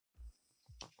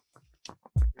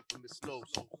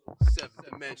explosive, seventh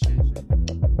dimension,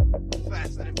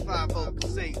 faster than 5-0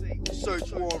 Casade,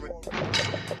 search warrant,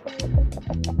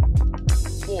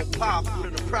 more powerful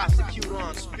than a prosecutor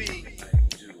on speed.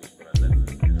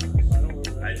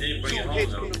 I did bring it home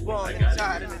hits though. from the bar I and got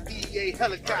tied it. in the DEA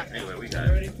helicopter. Anyway, we got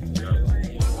it.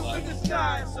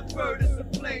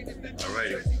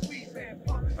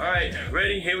 Alrighty. Alright,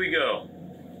 ready? Here we go.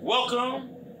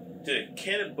 Welcome to the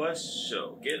Cannabus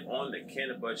Show. Get on the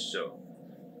Cannabus Show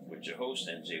with your host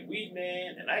NJ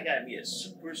Weedman, and I got me a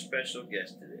super special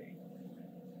guest today,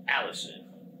 Alison.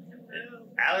 And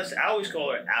Alison, I always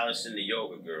call her Alison the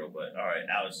yoga girl, but alright,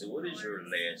 Alison, what is your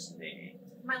last name?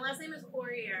 My last name is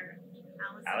Corriere.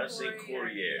 Alison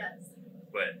Corriere. Yes.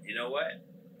 But you know what?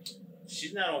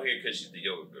 She's not on here because she's the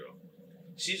yoga girl.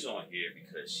 She's on here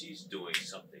because she's doing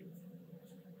something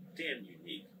damn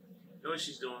unique. You know what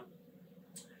she's doing?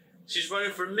 She's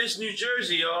running for Miss New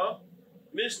Jersey, y'all.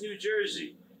 Miss New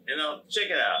Jersey. And check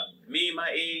it out. Me, my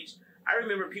age, I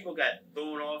remember people got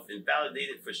thrown off and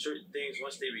validated for certain things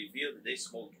once they revealed that they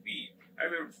smoked weed. I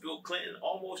remember Bill Clinton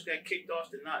almost got kicked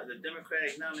off the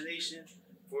Democratic nomination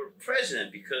for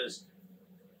president because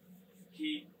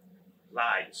he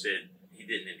lied and said he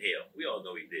didn't inhale. We all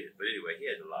know he did, but anyway, he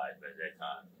had to lie at that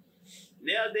time.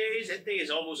 Nowadays, I think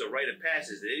it's almost a rite of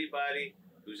passage that anybody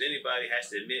has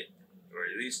to admit or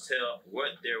at least tell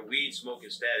what their weed smoking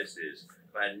status is.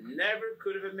 But I never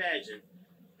could have imagined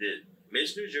that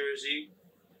Miss New Jersey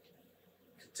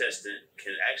contestant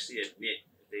can actually admit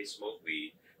that they smoke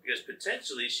weed, because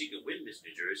potentially she could win Miss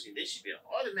New Jersey and then she'd be an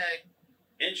automatic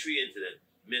entry into the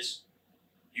Miss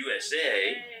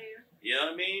USA. You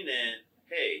know what I mean? And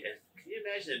hey, can you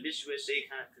imagine a Miss USA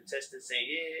kind of contestant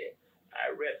saying, yeah,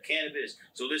 I rep cannabis.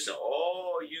 So listen,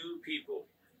 all you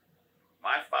people,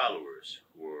 my followers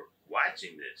who are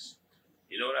watching this,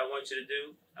 you know what I want you to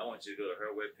do? I want you to go to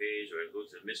her webpage or go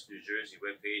to the Miss New Jersey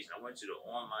webpage, and I want you to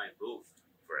online vote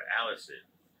for Alison.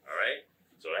 All right?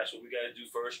 So that's what we got to do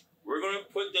first. We're going to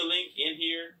put the link in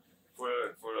here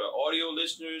for the audio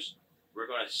listeners.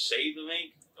 We're going to save the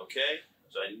link, okay?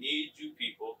 So I need you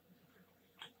people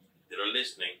that are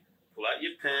listening, pull out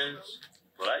your pens,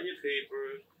 pull out your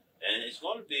papers, and it's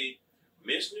going to be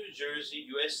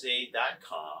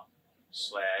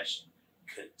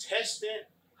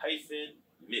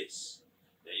MissNewJersey.com/contestant-miss.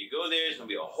 Now you go there, it's going to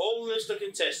be a whole list of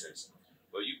contestants.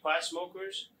 But you pot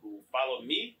smokers who follow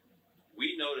me,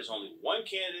 we know there's only one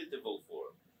candidate to vote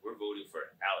for. We're voting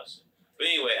for Alison.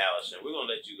 But anyway, Alison, we're going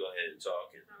to let you go ahead and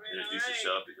talk and introduce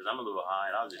yourself, because I'm a little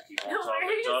high and I'll just keep on talking.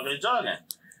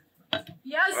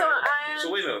 Yeah, so right.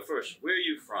 So wait a minute, first, where are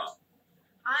you from?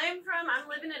 I'm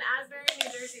living in Asbury,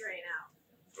 New Jersey right now.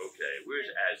 Okay, where's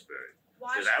Asbury?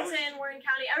 Washington, Warren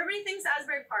County. Everybody thinks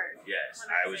Asbury Park. Yes,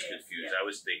 I was confused. Yeah. I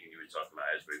was thinking you were talking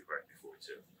about Asbury Park before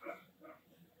too.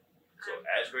 So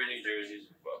Asbury, New Jersey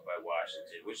is by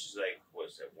Washington, which is like,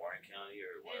 what's that, Warren County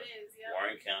or what? It is, yeah.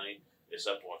 Warren County. It's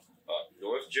up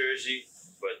North Jersey,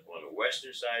 but on the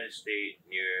western side of the state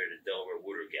near the Delaware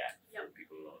Water Gap, for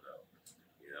people who don't know.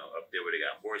 You know, up there where they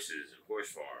got horses and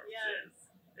horse farms and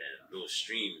little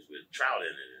streams with trout in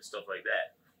it and stuff like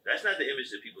that. That's not the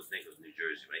image that people think of New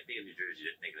Jersey. When they think of New Jersey,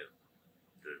 they're thinking of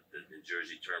the New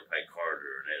Jersey Turnpike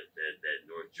Corridor and that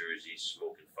North Jersey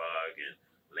smoke and fog and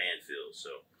landfills.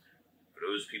 So for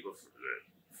those people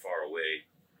far away,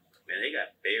 man, they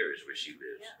got bears where she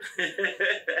lives.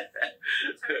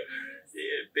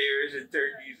 Yeah, bears and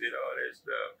turkeys and all that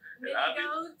stuff.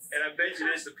 And I bet you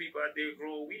there's some people out there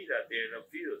growing weed out there in the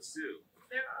fields too.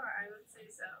 There are, I would say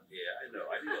so. Yeah, I know.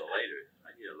 I need a lighter.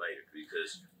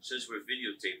 Because since we're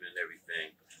videotaping and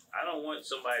everything, I don't want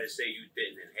somebody to say you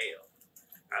didn't inhale.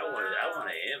 I want an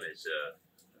image of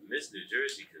Miss New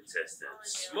Jersey contestant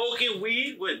smoking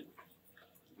weed with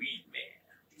Weedman.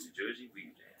 New Jersey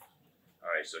Weedman. All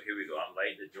right, so here we go. I'm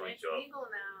lighting the joint, y'all. It's legal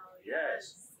now.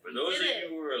 Yes. For those of you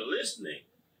who are listening,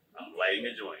 I'm lighting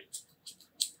the joint.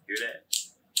 Hear that?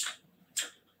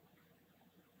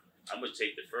 I'm going to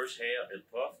take the first hail and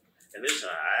puff. And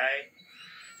listen, as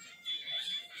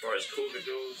far as COVID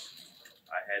goes,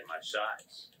 I had my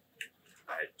shots.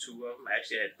 I had 2 of them.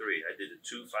 Actually, I had 3. I did the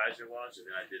 2 Pfizer ones, and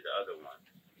then I did the other one.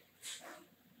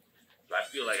 So I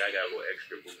feel like I got a little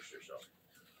extra boost or something.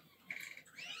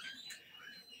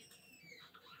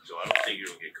 So I don't think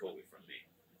you're going to get COVID from me.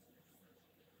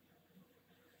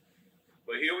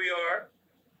 But here we are.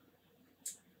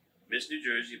 Miss New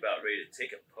Jersey about ready to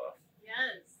take a puff.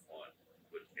 Yes.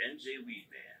 With NJ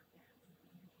Weedman.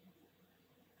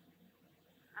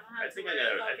 I don't have to worry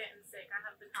about getting sick. I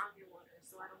have the coffee water,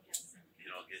 so I don't get sick.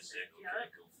 You don't get sick? Okay,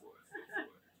 go for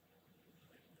it.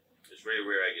 It's very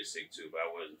rare I get sick too, but I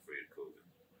wasn't afraid of COVID.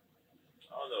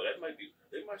 I don't know, they might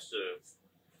must have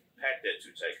packed that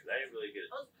too tight because I didn't really get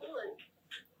it. I was pulling.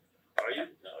 Are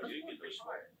you? No, you didn't get no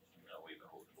smoke. No, wait a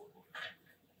minute.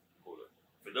 Hold on.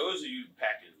 For those of you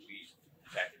packing these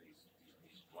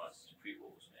blunts, these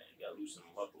pre-rolls, man, you gotta loosen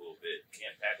them up a little bit. You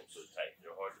can't pack them so tight;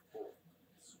 they're hard to pull.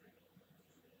 Is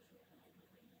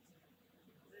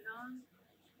it on?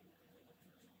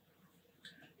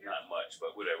 Not much,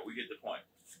 but whatever. We get the point.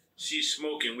 She's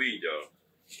smoking weed, though.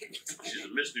 She's a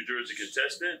Miss New Jersey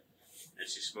contestant, and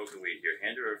she's smoking weed. Here,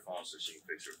 hand her phone so she can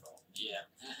fix her phone. Yeah.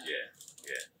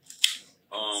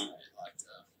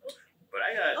 But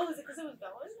I got. Oh, is it because it was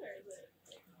going, or is it?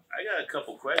 I got a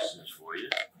couple questions for you.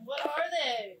 What are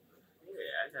they?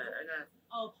 Yeah, I got.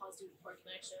 Oh, pause due to poor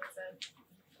connection.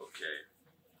 So. Okay.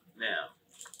 Now,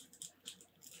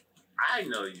 I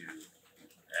know you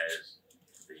as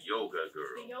the yoga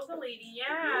girl. The yoga lady, The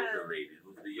yeah. yoga lady,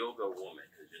 the yoga woman,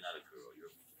 because you're not a girl,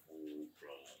 you're a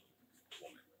full-grown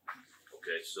woman.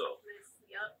 Okay, so. Miss,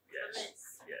 yup. Yes. The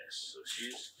miss. Yes, so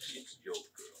she's a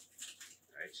yoga girl.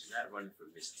 Right? She's not running for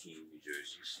Miss Teen New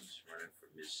Jersey. She's running for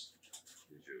Miss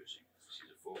New Jersey. She's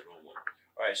a full-grown woman.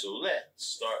 All right, so let's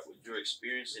start with your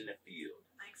experience in the field.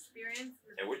 My experience.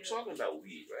 And we're talking about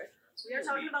weed, right? We are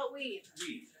talking about weed.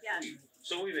 Weed. Yes. Weed.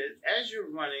 So wait a minute. As you're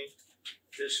running,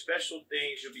 there's special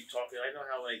things you'll be talking. I know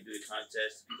how when they do the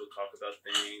contest, people talk about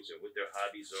things or what their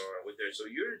hobbies are, what their. So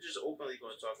you're just openly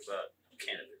going to talk about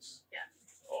cannabis. Yeah.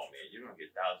 Oh man, you're gonna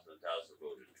get thousands and thousands of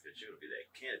voters because you're gonna be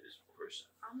that cannabis person.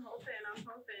 I'm hoping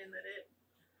that it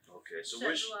Okay, so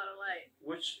sheds a lot of light.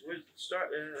 which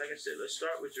start like I said, let's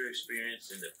start with your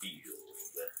experience in the field.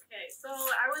 Okay, so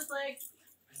I was like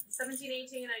 17,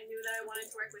 18. I knew that I wanted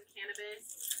to work with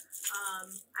cannabis.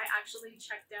 I actually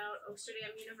checked out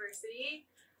Amsterdam University,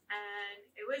 and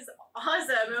it was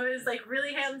awesome. It was like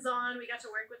really hands-on. We got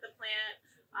to work with the plant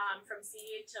from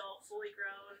seed till fully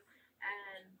grown,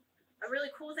 and a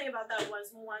really cool thing about that was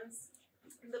once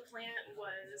the plant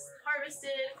was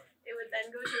harvested, it would then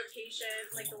go to a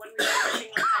patient, like the one we were working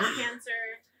with had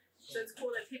cancer. So it's cool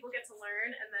that people get to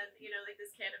learn, and then, you know, like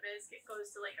this cannabis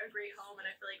goes to like a great home, and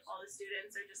I feel like all the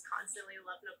students are just constantly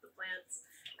loving up the plants.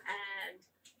 And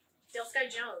Dale Sky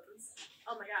Jones,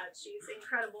 oh my god, she's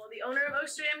incredible. The owner of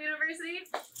Amsterdam University,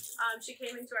 she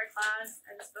came into our class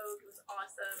and spoke. It was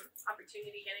awesome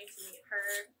opportunity getting to meet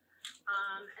her.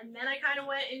 And then I kind of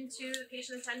went into the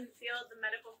patient attendant field, the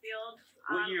medical field.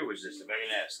 What year was this, if I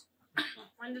can ask?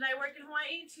 When did I work in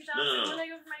Hawaii? 2000? No. When did I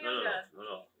go for my yoga?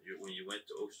 No. When you went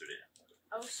to Amsterdam.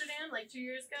 Amsterdam, like 2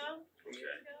 years ago? 3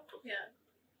 years ago? Okay. Yeah.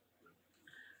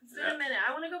 It's been a minute.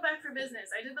 I want to go back for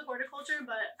business. I did the horticulture,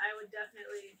 but I would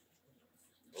definitely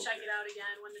check it out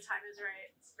again when the time is right,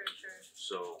 for sure.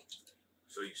 So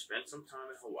you spent some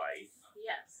time in Hawaii.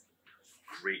 Yes.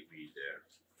 Great weed there.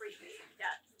 Great weed.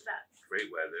 Yeah, that. Great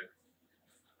weather.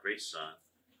 Great sun.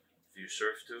 Do you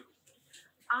surf too?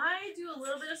 I do a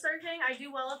little bit of surfing. I do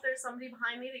well if there's somebody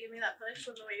behind me to give me that push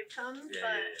when the wave comes,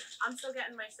 but I'm still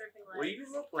getting my surfing legs. Well, you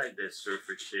look like that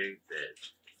surfer chick, that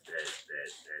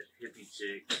hippie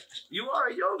chick. You are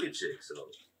a yoga chick,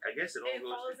 so I guess it all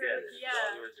goes together. Yeah.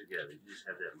 It all goes together. You just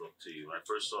have that look to you. When I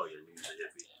first saw you, I knew you was a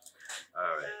hippie.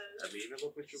 All right. I mean, even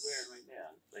look what you're wearing right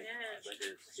now. Like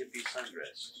a hippie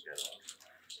sundress. You got on.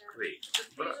 Great.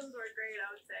 The fusions were great, I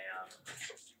would say.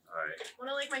 All right. One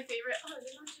of like my favorite. Oh,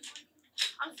 they're not just working.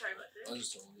 I'm sorry about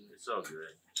this. It's all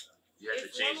good. You had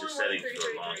to change the settings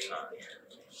for a long time.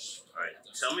 All right.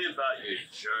 Tell me about your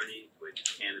journey with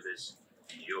cannabis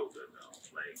yoga, though.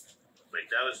 Like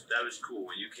that was cool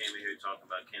when you came in here talking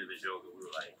about cannabis yoga. We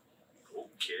were like,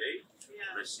 okay,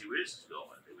 let's see where this is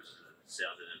going. It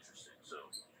sounded interesting. So,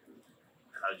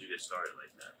 how did you get started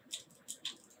like that?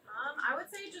 I would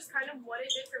say just kind of what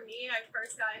it did for me. I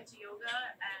first got into yoga,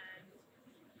 and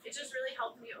it just really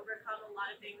helped me overcome a lot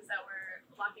of things that were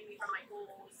blocking me from my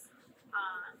goals.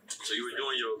 So you were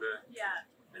doing yoga, yeah,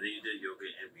 and then you did yoga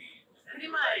and weed. And pretty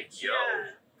you were much. like, yo,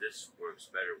 yeah. this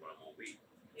works better when I'm on weed.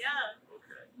 Yeah.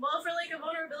 Okay. Well, for like a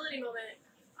vulnerability moment,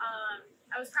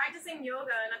 I was practicing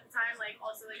yoga, and at the time, like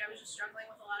also like I was just struggling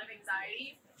with a lot of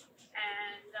anxiety,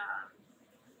 and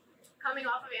coming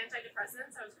off of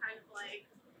antidepressants, I was kind of like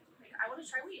I want to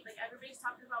try weed. Like everybody's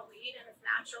talking about weed, and it's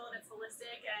natural and it's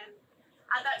holistic, and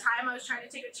at that time I was trying to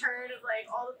take a turn of like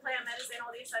all the plant medicine,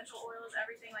 all the essential oils,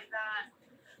 everything like that.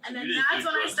 And then that's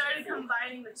when I started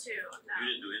combining the two. No.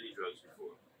 You didn't do any drugs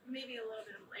before? Maybe a little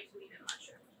bit of like weed and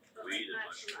mushroom. But Weed like, and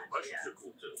not too mushroom. much, Mushrooms are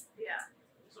cool too. Yeah.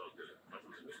 It's all good.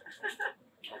 Mushrooms are good.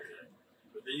 Okay.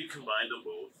 But then you combined them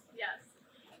both. Yes.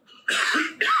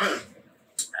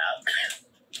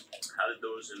 How did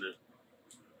those in the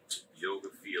yoga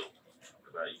feel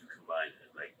about you combining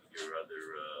it? Like your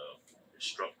other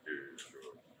instructors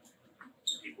or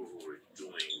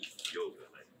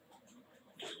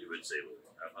say, well,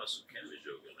 how's some cannabis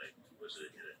yoga? Like, was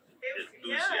it Yeah.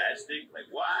 enthusiastic?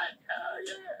 Like, what? Hell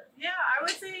yeah. Yeah, I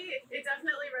would say it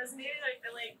definitely resonated. I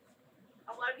feel like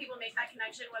a lot of people make that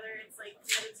connection, whether it's like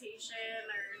meditation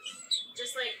or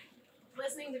just like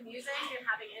listening to music and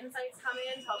having insights come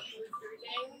in to help you move through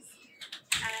things.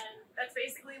 And that's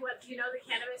basically what, you know, the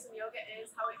cannabis and yoga is,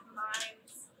 how it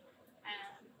combines.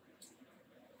 And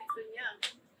it's been, yeah.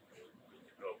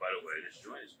 Oh, by the way, this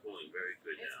joint is pulling very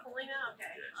good It's now. pulling out,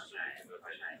 okay. Yeah, so Okay. you can go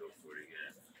ahead and go for it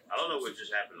again. I don't know what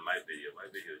just happened to my video. My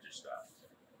video just stopped.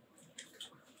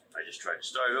 I just tried to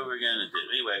start it over again and didn't.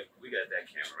 Anyway, we got that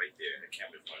camera right there. The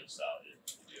camera's running solid.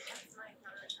 Yeah. That's my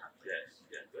top. Yes,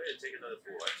 yeah. Go ahead and take another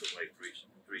pull. I took like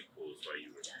three pulls while you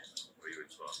were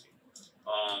talking.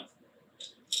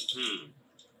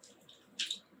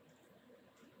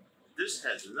 This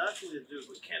has nothing to do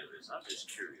with cannabis. I'm just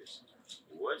curious.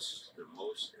 What's the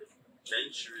most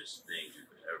adventurous thing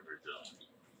you've ever done?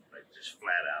 Like just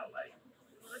flat out, like.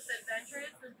 Most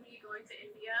adventurous was me going to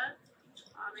India.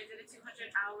 I did a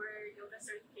 200-hour yoga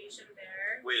certification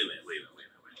there. Wait a minute.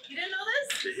 You didn't know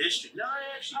this? The history? No,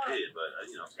 I actually did, but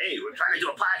hey, we're trying to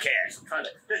do a podcast. I'm trying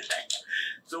to.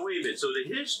 So wait a minute. So the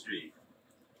history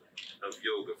of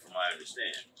yoga, from what I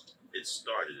understand, it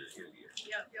started in India.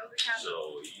 Yep, yoga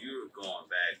capital. So you're going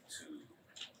back to,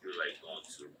 you're like going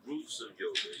to the roots of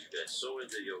yoga. You got so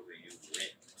into yoga, you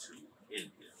went to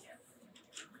India. Yes.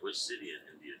 What city in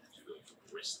India did you go to?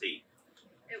 Which state?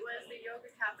 It was the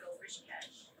yoga capital,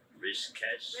 Rishikesh.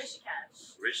 Rishikesh.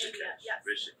 India, yes.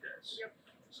 Rishikesh. Yep.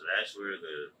 So that's where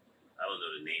I don't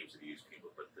know the names of these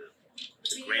people, but the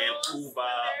Wheels grand are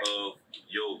poobah there. of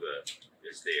yoga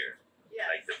is there. Yeah.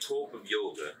 Like the Pope of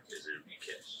yoga is in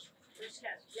Rishikesh.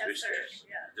 Rishikesh. Yes, sir. Rishikesh.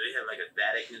 Yeah. Do they have like a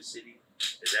Vatican City?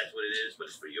 Is that what it is?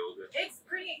 But it's for yoga? It's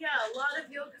pretty, a lot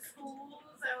of yoga schools.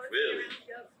 I would Really?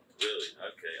 say around, yep. Really?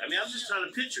 Okay. I mean, I'm just trying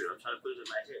to picture it. I'm trying to put it in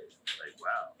my head. Like,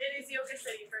 wow. It is yoga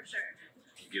city for sure.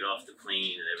 You get off the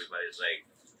plane and everybody's like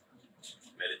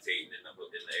meditating in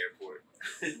the airport.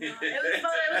 It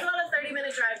was about a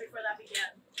 30-minute drive before that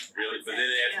began. Really? But then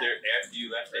after you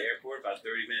left the airport, about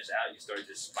 30 minutes out, you started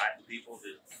just spotting people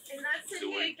just In that city,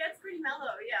 doing it gets pretty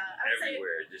mellow, yeah. I would say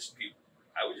everywhere. Just people.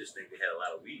 I would just think they had a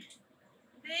lot of weed.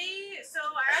 so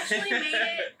I actually made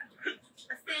it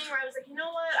a thing where I was like, you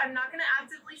know what, I'm not gonna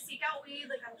actively seek out weed,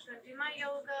 like I'm just gonna do my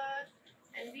yoga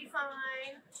and be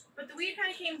fine. But the weed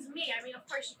kind of came to me. I mean, of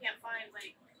course you can't find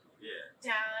like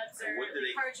dabs And or what do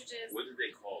like, they- cartridges. What did they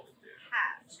call it there?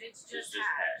 Hash. It's just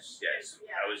hash. Yes.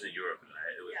 Yeah. I was in Europe and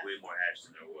it was Yeah. way more hash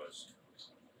than there was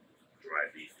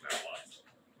dry beef marijuana.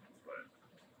 But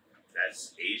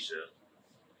that's Asia.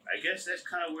 I guess that's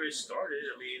kind of where it started.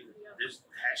 I mean, Yeah. there's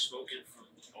hash smoking from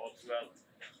all throughout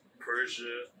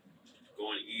Persia,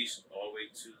 going east all the way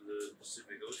to the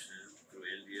Pacific Ocean, through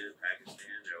India,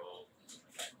 Pakistan. They're all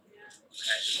Yeah.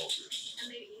 hash smokers.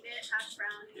 And they eat it, hash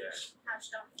brownies, Yeah. hash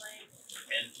dumpling.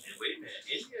 And wait a minute,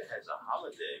 India has a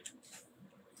holiday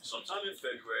sometime in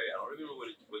February. I don't remember what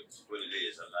it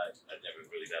is. I never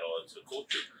really got all into the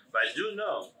culture, but I do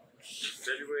know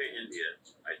February in India,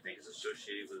 I think, is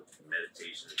associated with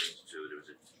meditation and things too.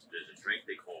 There's a drink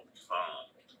they call bhang,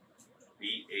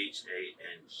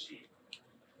 BHANG,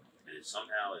 and it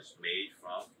somehow is made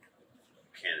from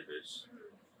cannabis.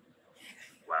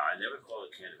 Wow, I never call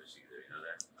it cannabis either. You know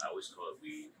that? I always call it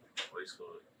weed. I always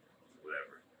call it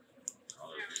whatever. I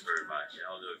don't know if you heard my. I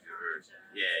don't know if you heard.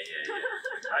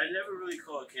 Yeah. I never really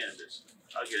call it cannabis.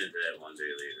 I'll get into that one day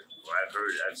later. Or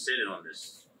I've said it on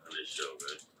this show,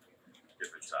 but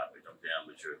different topic. I'm down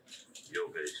with your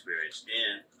yoga experience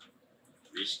in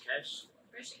Rishikesh.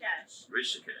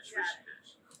 Rishikesh.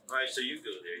 All right, so you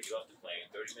go there. You go off the plane.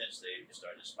 30 minutes later, you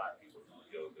start to spot people doing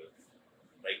yoga.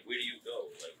 Like, where do you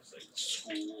go? Like, it's like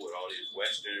school with all these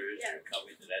Westerners that are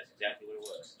coming, and that's exactly what it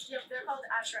was. Yep, they're called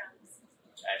ashrams.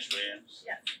 Ashrams.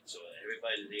 Yeah. So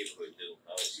everybody in the neighborhood knew,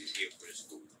 oh, she's here for the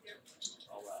school. Yep.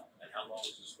 Oh wow! And how long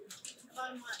was the school?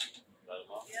 About a month. About a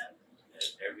month. Yep. And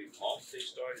every month they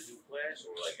start a new class,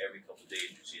 or like every couple of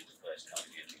days you see the class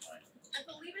coming in behind. I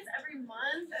believe it's every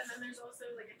month, and then there's also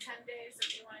like a 10-day. So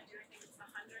if you want to do, I think it's the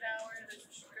 100-hour. There's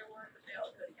a shorter one, but they all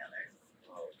go together.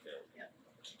 Oh, okay. Yep.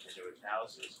 And there were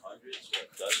thousands, hundreds, or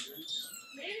dozens.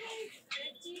 Maybe like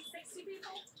 50, 60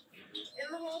 people Mm-hmm. in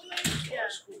the whole place. Oh, Yeah.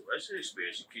 that's cool. That's an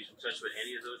experience. You keep in touch with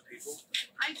any of those people?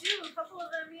 I do, a couple of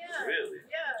them, yeah. Really?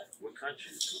 Yeah. What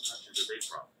countries? What countries are they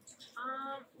from?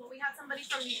 Well, we had somebody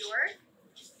from New York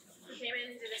who came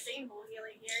in and did a singing bowl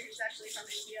healing here. He's actually from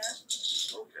India.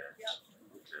 Okay. Yep.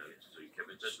 Okay. So you kept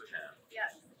in touch with him.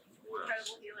 Yes. Who else?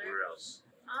 Incredible healer. Where else?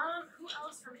 Who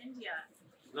else from India?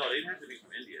 No, they didn't have to be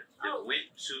from India. They Oh. went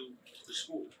to the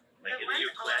school. Like The any of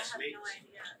your one? Oh, I have classmates? no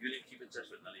idea. You didn't keep in touch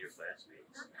with none of your classmates?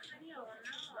 Not that I know,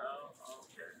 Oh,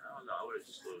 okay. I don't know. I would have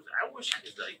just closed. I wish I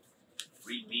could like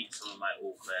re-meet some of my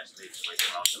old classmates, like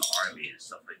when I was in the army and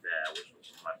stuff like that. I wish it was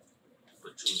my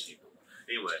platoon people.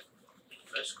 Anyway,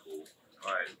 that's cool. All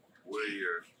right. What are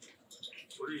your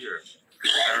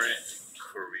current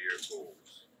career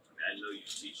goals? I mean, I know you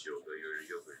teach yoga. You're a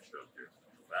yoga instructor.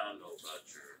 But I don't know about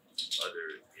your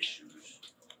other issues.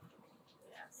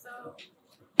 Yeah, so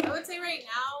I would say right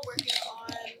now working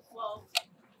on, well,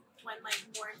 when like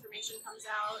more information comes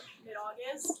out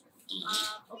mid-August,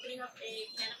 opening up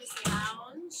a cannabis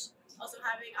lounge, also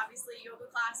having obviously yoga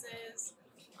classes,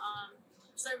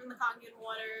 serving the Kangen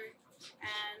water,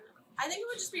 and I think it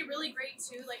would just be really great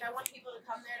too. Like I want people to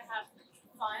come there to have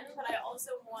fun, but I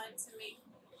also want to make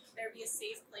there be a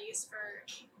safe place for,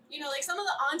 you know, like some of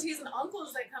the aunties and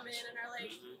uncles that come in and are like,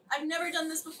 I've never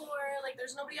done this before, like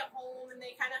there's nobody at home, and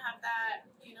they kind of have that,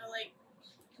 you know, like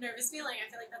nervous feeling. I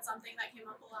feel like that's something that came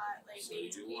up a lot, like So maybe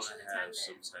you to want patient to have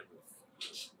attendant. some type of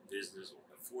business,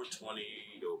 420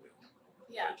 yoga,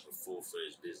 Yeah. like a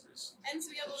full-fledged business. And to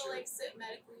be able to like sit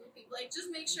medically with people, like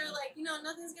just make sure like, you know,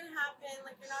 nothing's gonna happen,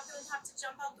 like you're not gonna have to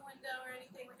jump out the window or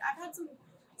anything. Like I've had some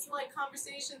like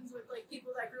conversations with like people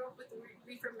that grew up with the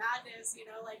reefer madness, you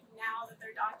know, like now that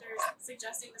their doctor's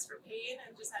suggesting this for pain,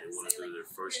 and just had They to want to say do like their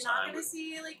first you're not time. gonna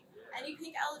see like any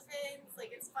pink elephants,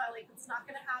 like it's fine, like it's not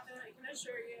gonna happen, I can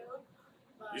assure you.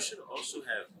 But You should also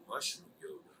have mushroom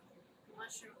yoga.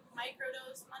 mushroom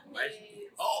microdose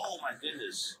Mondays. Oh my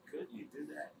goodness! Could you do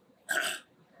that?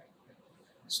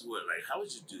 So what? Like, how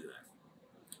would you do that?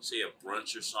 Say a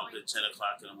brunch or something, 10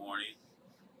 o'clock in the morning.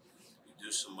 You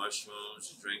do some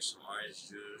mushrooms, you drink some orange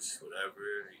juice,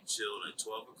 whatever. You chill at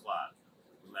 12 o'clock.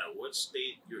 No matter what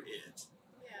state you're in,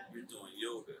 Yeah. you're doing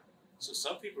yoga. So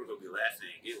some people are gonna be laughing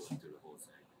and giggling through the whole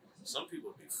thing. Some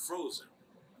people will be frozen.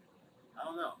 I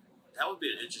don't know. That would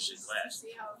be an interesting class.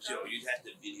 See how it So goes. you'd have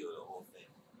to video the whole thing.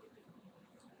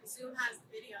 Zoom has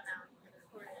video now. You can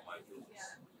record Oh it. my goodness.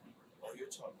 Yeah. Oh,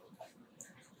 you're talking about.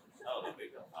 Oh, they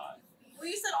make up high. Well,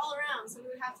 you said all around, so we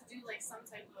would have to do like some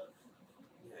type of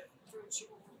Yeah.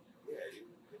 virtual. Yeah, you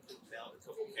put down a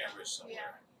couple Video. cameras somewhere.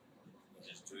 Yeah. You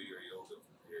just do your yoga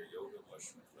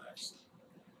mushroom class.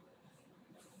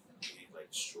 You need like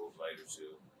a strobe light or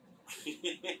two.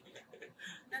 And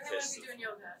then we'll be doing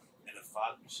yoga. And a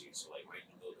fog machine, so like right in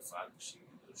the middle of the fog machine,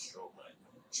 you do a strobe light.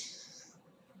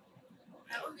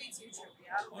 That would be too trippy.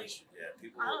 I don't think. Yeah,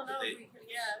 people I don't would, know but if we could.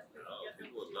 Yeah. if we No, could get them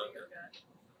people to would do love that. yoga.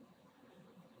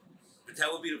 But that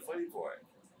would be the funny part.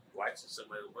 Watching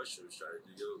somebody with mushrooms try to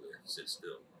do yoga, sit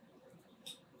still.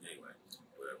 Anyway,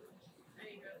 whatever. There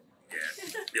you go.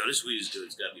 Yeah. Yo, this weed is good.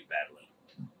 It's got me battling.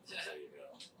 There you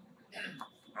go.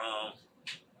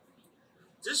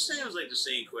 This seems like the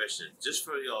same question. Just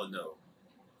for y'all know,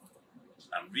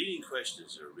 I'm reading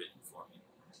questions that are written for me.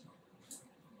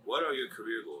 What are your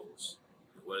career goals?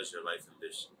 And what is your life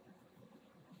ambition?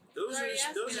 Those You are already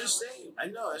asked those me are the that same. I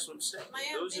know, that's what I'm saying. My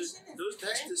those ambition is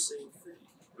that's different. the same thing.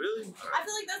 Really? I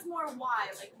feel like that's more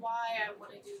why, like why I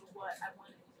want to do what I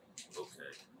want to do.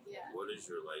 Okay. Yeah. What is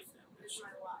your life Here's ambition?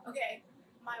 my why. Okay,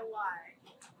 my why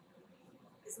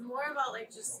is more about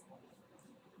like just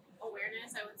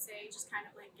awareness. I would say just kind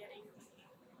of like getting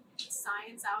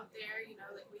science out there. You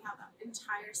know, like we have an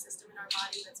entire system in our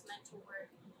body that's meant to work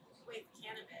with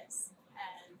cannabis,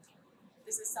 and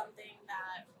this is something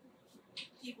that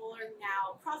people are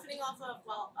now profiting off of,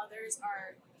 while others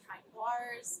are behind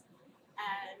bars,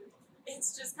 and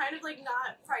it's just kind of like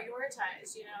not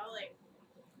prioritized. You know, like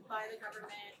by the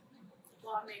government,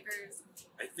 lawmakers.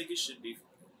 I think it should be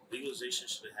legalization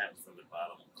should have happened from the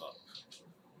bottom up,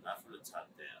 not from the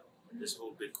top down. This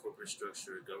whole big corporate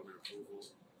structure, government approval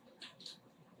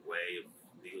way of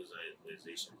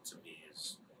legalization to me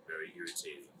is very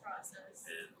irritating. Process.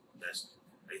 And that's,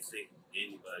 I think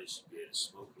anybody should be able to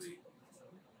smoke weed.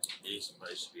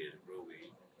 Anybody should be able to grow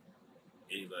weed.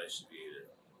 Anybody should be able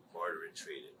to barter and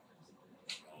trade it.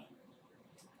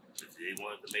 If they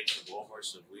wanted to make some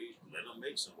Walmarts of weed, let them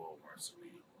make some Walmarts of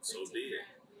weed. So be it.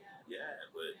 Yeah. Yeah,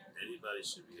 but anybody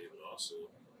should be able to also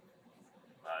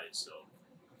buy and sell,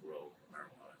 grow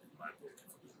marijuana, in my book, if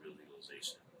it was real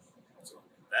legalization. So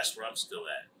that's where I'm still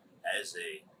at. As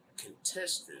a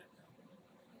contestant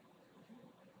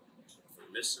for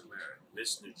Miss America,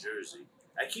 Miss New Jersey.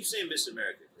 I keep saying Miss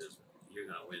America because you're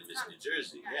going to win Miss New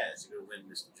Jersey. Yes, you're going to win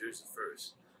Miss New Jersey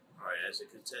first. All right, as a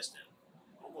contestant.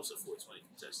 Almost a 420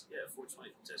 contestant. Yeah,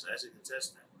 420 contestant. As a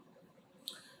contestant.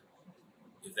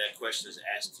 If that question is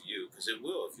asked to you, because it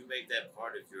will, if you make that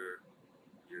part of your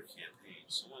campaign,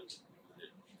 someone's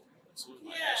going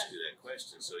to ask you that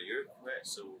question. So you're correct.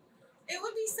 So It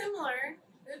would be similar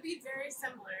It would be very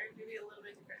similar, maybe a little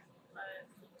bit different, but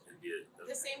Yeah.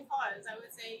 the same cause. I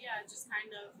would say, yeah, just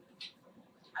kind of.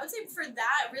 I would say for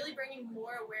that, really bringing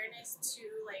more awareness to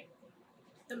like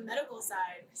the medical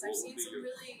side, because I've seen some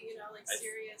really, like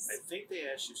serious. I think they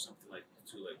asked you something like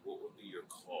what would be your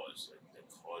cause, like the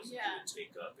cause that you would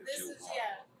take up if This you is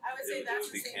I would say that's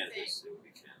the same cannabis. thing. It would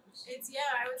be cannabis. It's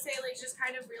I would say like just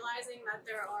kind of realizing that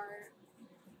there are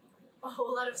a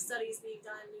whole lot of studies being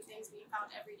done, new things being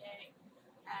found every day,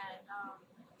 and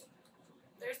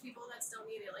there's people that still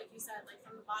need it, like you said, like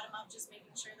from the bottom up, just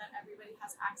making sure that everybody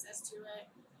has access to it.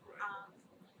 Right.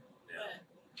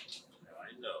 Now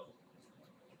I know,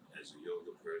 as a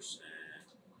yoga person,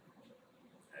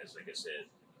 as like I said,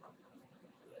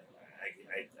 I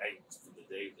from the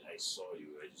day I saw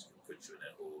you, I just could put you in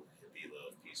that whole hippie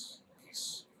love, peace,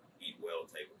 eat well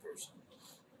type of person.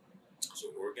 So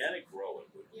organic growing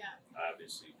would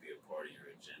obviously be a part of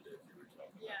your agenda if you were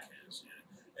talking about cannabis.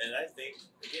 And I think,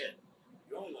 again,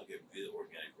 you're only going to get good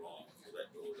organic growing if you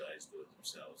let those guys do it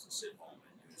themselves and sit home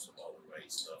and use all the right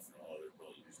stuff and all their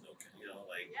don't use no,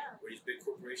 where these big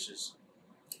corporations,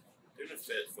 they're going to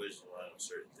fudge a lot on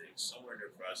certain things. Somewhere in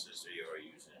their process, they are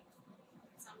using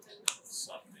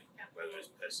something, whether it's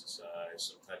pesticides,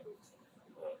 some type of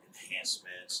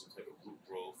enhancement, some type of root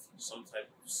growth, some type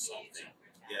of something.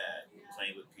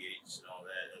 Playing with pH and all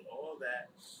that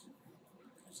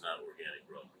is not organic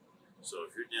growing. So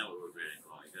if you're down with organic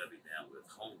growing, you gotta be down with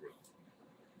homegrown.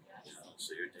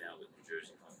 So you're down with New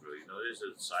Jersey homegrown. There's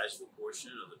a sizable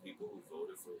portion of the people who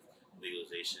voted for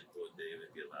legalization thought they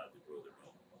would be allowed to grow their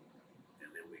own,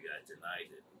 and then we got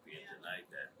denied it. We're being denied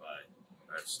that by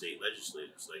our state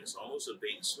legislators. Like it's almost a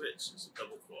bait and switch. It's a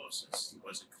double cross. It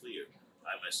wasn't clear.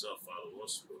 I myself filed a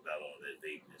lawsuit about all that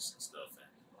vagueness and stuff, and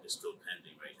it's still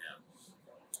pending right now.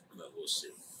 But we'll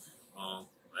see.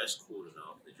 That's cool to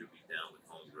know that you'll be down with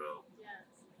home grow,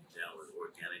 down with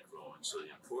organic growing. So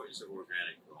the importance of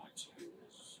organic growing to you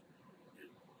is in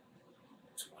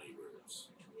 20 words.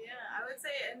 Yeah, I would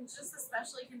say, and just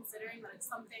especially considering that it's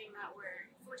something that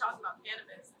if we're talking about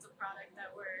cannabis, it's a product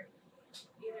that we're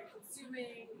either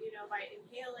consuming, by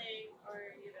inhaling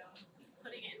or,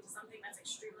 putting it into something that's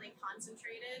extremely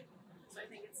concentrated. So I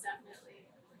think it's definitely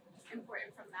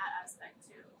important from that aspect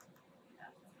too.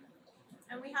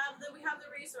 And we have the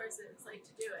resources like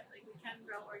to do it. Like we can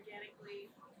grow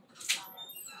organically.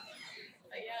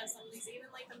 But yeah, some of these, even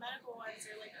like the medical ones,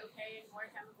 are like okaying more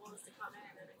chemicals to come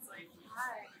in, and it's like,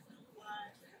 hi,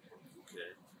 what?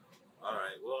 Okay. All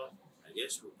right. Well, I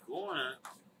guess we're gonna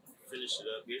finish it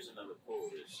up. Here's another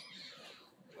poll. It's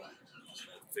not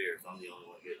fair if I'm the only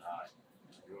one getting high.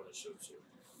 You're on the show too.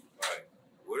 All right.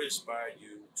 What inspired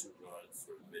you to run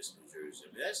for Miss New Jersey?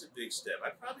 I mean, that's a big step.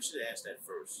 I probably should have asked that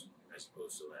first as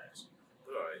opposed to last.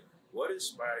 But all right, what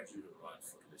inspired you to run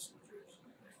for Miss New Jersey?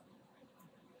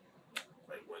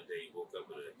 Like one day you woke up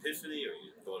with an epiphany, or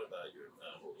you thought about your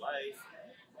whole life?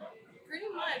 Pretty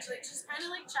much, like just kind of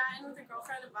like chatting with a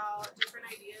girlfriend about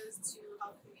different ideas to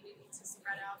help community to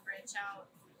spread out, branch out,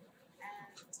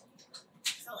 and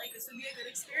felt like this would be a good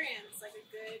experience, like a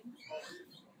good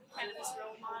cannabis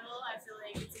role model. I feel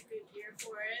like it's a good year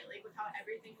for it, like with how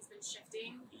everything has been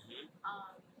shifting.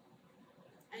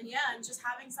 And just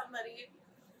having somebody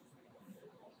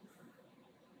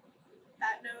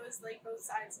that knows like both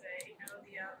sides of it,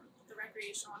 the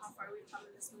recreational, how far we've come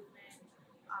in this movement,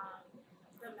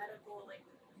 the medical, like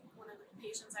one of the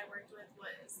patients I worked with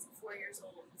was 4 years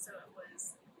old, so it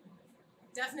was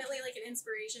definitely like an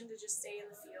inspiration to just stay in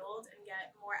the field and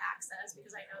get more access,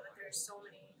 because I know that there's so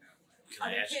many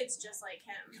other kids just like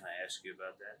him. Can I ask you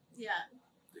about that? Yeah.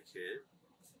 The kid,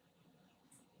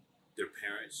 their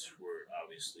parents were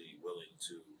obviously willing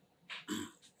to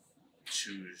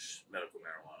choose medical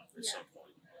marijuana at some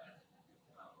point.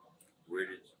 Where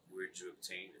did you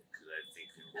obtain it? Because I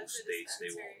think in most states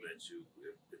they won't let you.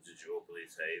 Did you openly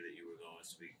say that you were going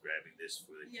to be grabbing this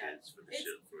for the kids, for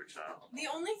a child?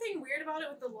 The only thing weird about it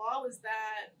with the law was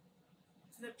that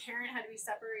the parent had to be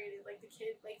separated. Like the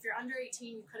kid, like if you're under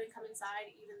 18, you couldn't come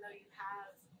inside even though you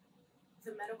have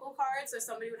the medical card. So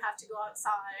somebody would have to go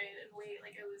outside and wait.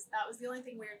 Like that was the only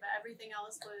thing weird, but everything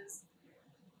else was,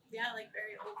 like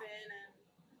very open and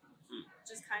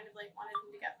just kind of like wanted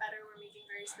them to get better. We're making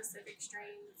very specific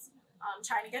strains,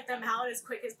 trying to get them out as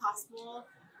quick as possible.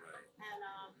 And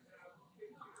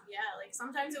like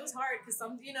sometimes it was hard because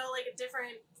like a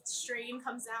different strain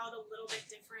comes out a little bit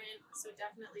different. So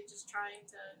definitely just trying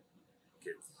to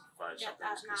find get something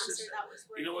that master that was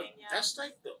working. You know what? That's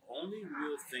like the only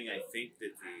real thing I think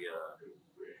that the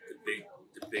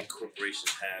big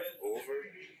corporations have over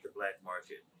the black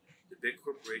market. The big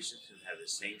corporations can have the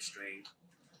same strain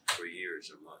for for years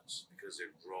or months because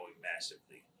they're growing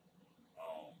massively.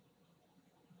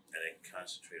 And they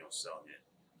concentrate on selling it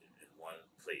in one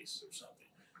place or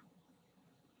something.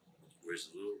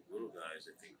 Whereas the little guys,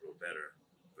 I think, grow better,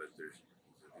 but they're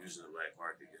using the black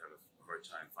market. You have a hard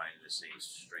time finding the same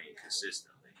strain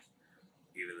consistently,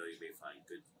 even though you may find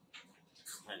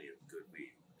plenty of good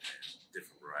weed,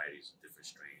 different varieties, different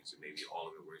strains, and maybe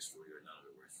all of it works for you or none of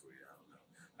it works for you. I don't know.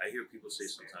 I hear people say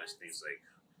sometimes things like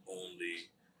only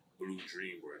Blue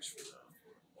Dream works for them,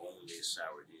 or only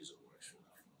Sour Diesel works for them.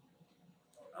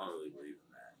 I don't really believe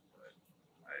in that, but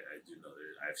I do know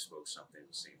that I've smoked something at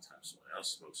the same time someone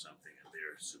else smoked something and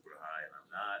they're super high and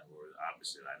I'm not, or the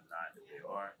opposite, I'm not and they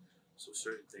are. So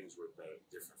certain things work better,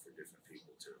 different for different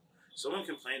people too. Someone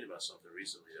complained about something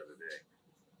recently the other day,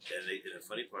 and the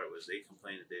funny part was they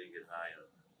complained that they didn't get high, and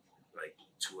like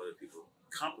 2 other people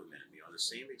complimented me on the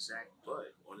same exact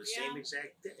bud on the same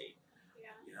exact day.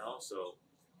 Yeah. You know, so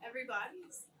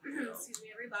everybody's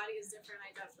everybody is different.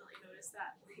 I definitely noticed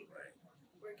that. Right.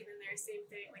 Working in there, same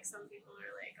thing. Like some people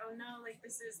are like, oh no, like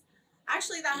this is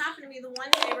actually that happened to me the one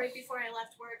day right before I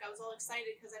left work. I was all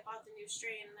excited because I bought the new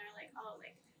strain, and they're like, oh,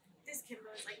 like this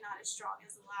Kimbo is like not as strong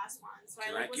as the last one. So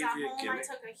I was at home, I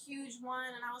took a huge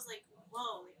one, and I was like,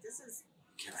 whoa, like this is.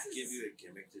 Can I give you a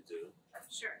gimmick to do?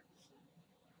 Sure.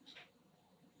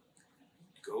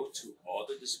 Go to all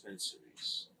the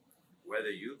dispensaries,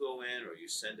 whether you go in or you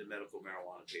send a medical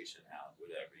marijuana patient out,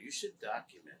 whatever. You should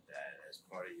document that as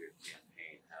part of your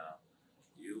campaign, how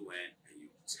you went and you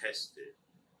tested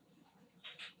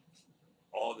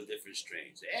all the different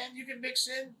strains. And you can mix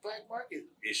in black market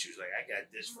issues. Like, I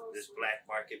got this from this black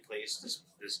marketplace,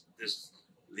 this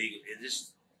legal.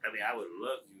 I would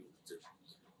love you to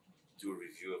do a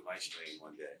review of my strain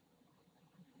one day.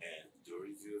 And do a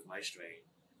review of my strain.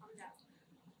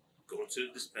 Go to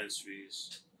the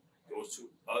dispensaries. Go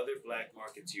to other black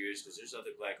marketeers, because there's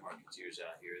other black marketeers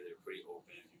out here that are pretty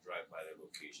open. If you drive by their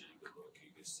location, you can look,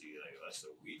 you can see, like, that's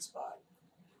a weed spot.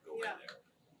 Go in there.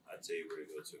 I'll tell you where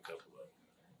to go to a couple of them.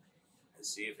 And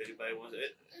see if anybody wants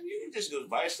it. And you can just go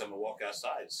buy some and walk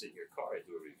outside and sit in your car and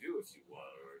do a review if you want,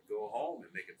 or go home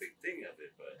and make a big thing of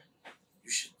it. But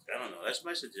you should, I don't know, that's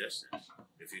my suggestion.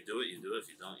 If you do it, you do it.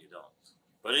 If you don't, you don't.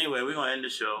 But anyway, we're going to end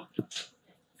the show.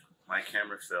 My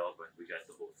camera fell, but we got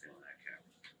the whole thing on that camera.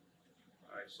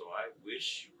 All right, so I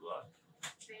wish you luck.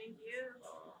 Thank you.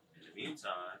 In the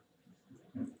meantime,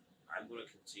 I'm going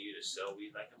to continue to sell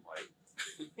weed like I'm white.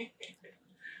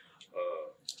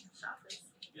 Shoppers.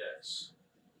 Yes.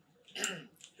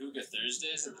 Hookah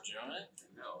Thursdays at the joint?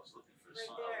 No, I was looking for the Right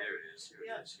song. there. Oh, there it is. Here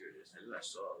it is. Here it is. I knew I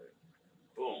saw it.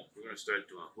 Boom. We're going to start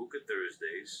doing Hookah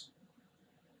Thursdays.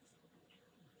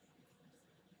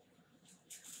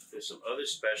 There's some other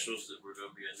specials that we're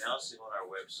going to be announcing on our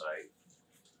website.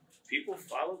 People,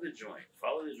 follow the joint,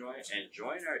 and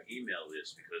join our email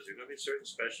list, because there are going to be certain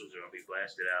specials that are going to be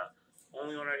blasted out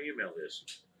only on our email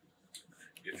list.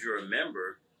 If you're a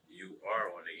member, you are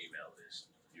on the email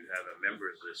list. You have a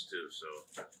members list too, so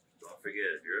don't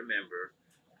forget, if you're a member,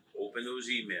 open those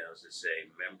emails that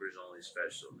say members only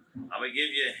special. I'm going to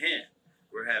give you a hint.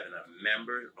 We're having a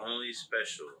members only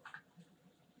special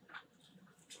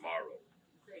tomorrow.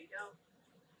 There you go.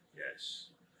 Yes.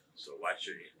 So watch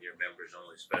your members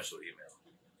only special email.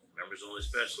 Members only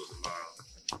special tomorrow.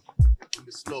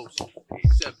 Explosive,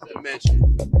 seventh dimension.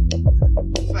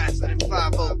 Faster than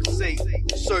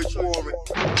 508. Search warrant.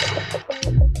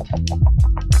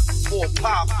 More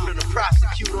powerful than a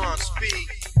prosecutor on speed.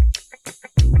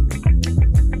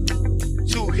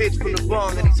 2 hits from the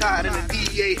bong and he's hiding in the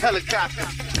DEA helicopter.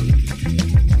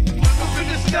 Up in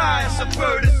the sky, it's a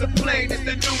bird, it's a plane, it's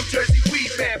the New Jersey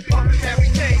Weedman, pumping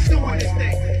everything, doing his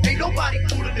thing. Ain't nobody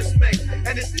cooler than Spank,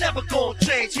 and it's never gonna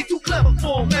change. He too clever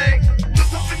for him, man.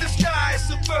 Look up in the sky, it's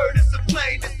a bird, it's a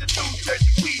plane, it's the New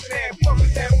Jersey Weedman,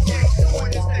 pumping everything,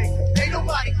 doing his thing. Ain't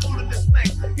nobody cooler than Spank.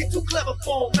 He too clever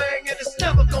for him, man, and it's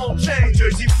never gonna change. New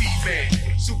Jersey Weedman,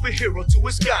 superhero to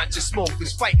his ganja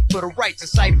smokers, fighting for the right to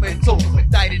cipher and token.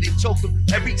 Indicted and choked him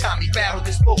every time he battled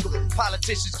and spoke him.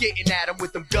 Politicians getting at him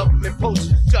with them government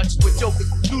posters. Judges with jokers,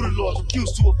 knew the laws,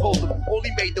 refused to uphold them.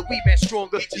 Only made the weed man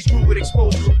stronger. He grew with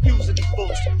exposure, refusing these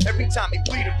votes. Every time he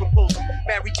pleaded, proposing.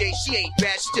 Mary J, she ain't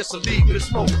bad, she just illegal to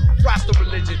smoke. Rasta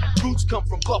religion, roots come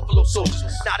from Buffalo soldiers.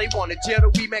 Now they want to jail the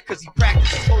weed man cause he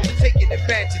practices soldier. Taking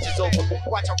advantage is over.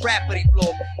 Watch how rapidly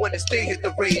blow. When this thing hit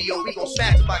the radio, we gon'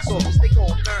 smash the box office. They gon'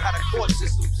 learn how to court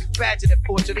system. Badging and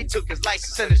fortune, they took his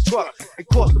license and his truck. It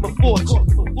cost him a fortune.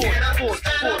 Stand up for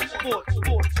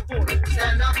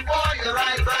your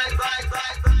right.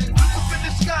 Up in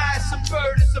the sky, it's a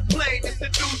bird, it's a plane, it's the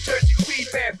New Jersey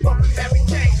Weedman, pumping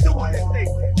everything, doing his thing.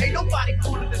 Ain't nobody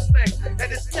cooler than Spank,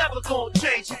 and it's never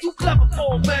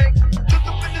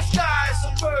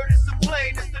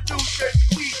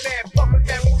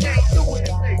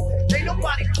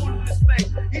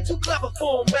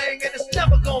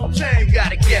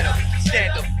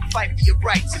fight for your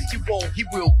rights. If you won't, he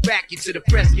will back you to the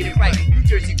press, get it right. New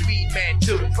Jersey Weedman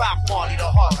to the Bob Marley the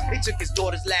heart. They took his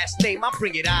daughter's last name, I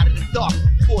bring it out of the dark.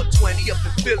 420 up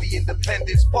in Philly,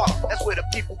 Independence Park. That's where the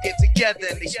people get together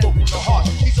and they spoke from the heart.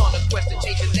 He's on a quest to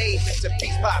change the name into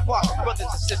Peace Pie Park. Brothers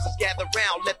and sisters gather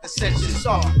round, let the session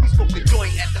start. He spoke the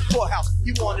joint at the courthouse,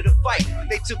 he wanted to fight.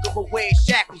 They took him away in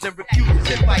shackles and refused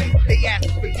his invite. They asked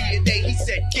him for DNA, he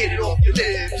said, get it off your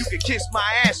lips. You can kiss my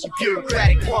ass, you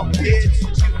bureaucratic punk bitch.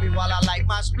 Excuse me while I light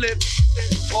my split.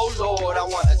 Oh Lord, I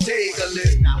wanna take a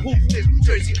lift. Now who's this?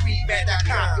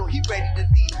 NJWEEDMAN.com. Yo, he ready to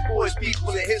lead for his people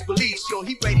and his beliefs. Yo,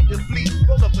 he ready to bleed.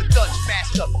 Roll up a Dutch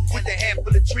mask up with a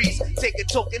handful of trees. Take a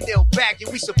token, they'll bag you.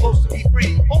 We supposed to be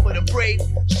free. Over the braid.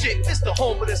 Shit, this the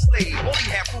home of the slave. Only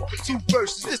have room for 2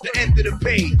 verses. This the end of the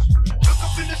page. Look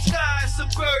up in the sky, it's a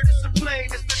bird, it's a plane.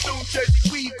 It's the New Jersey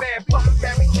Weedman. Fucking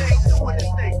everything doing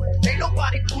this thing. Ain't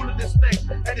nobody cooler this thing,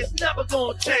 and it's never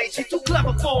gonna change. He's too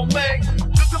clever for a man.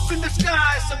 Look up in the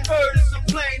sky, it's a bird, it's a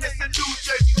plane. It's the New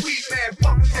Jersey Weedman.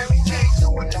 Fucking everything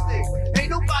doing this thing. Ain't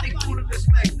nobody cooler this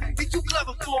thing. He's too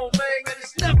clever for a man, and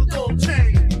it's never gonna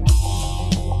change.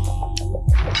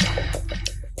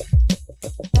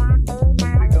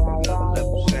 Pick up another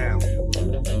level sound.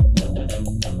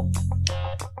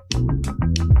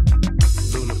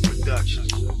 Luna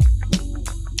Productions,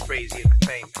 Crazy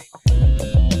Entertainment,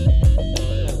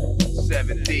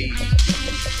 7 D's.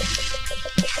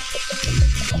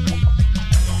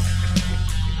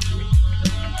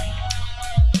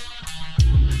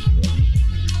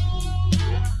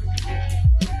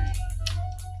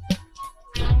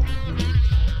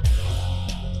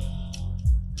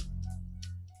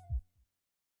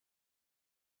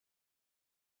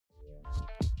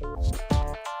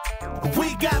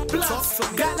 We got blunts,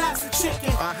 got lots of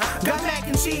chicken, got mac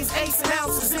and cheese, 8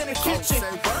 ounces in the kitchen.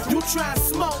 You try and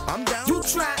smoke, you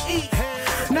try and eat.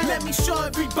 Now let me show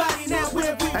everybody now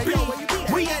where we be.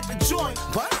 We at the joint,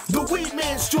 the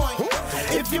Weedman's joint.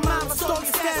 If your mama stole your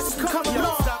stash, come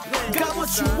along. Got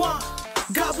what you want,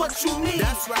 got what you need.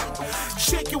 That's right.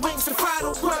 Chicken wings and fried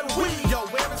on grill weed. Yo,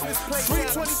 where is this place?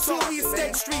 322 East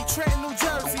State Street, Trenton, New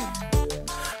Jersey.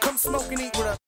 Come smoke and eat with us.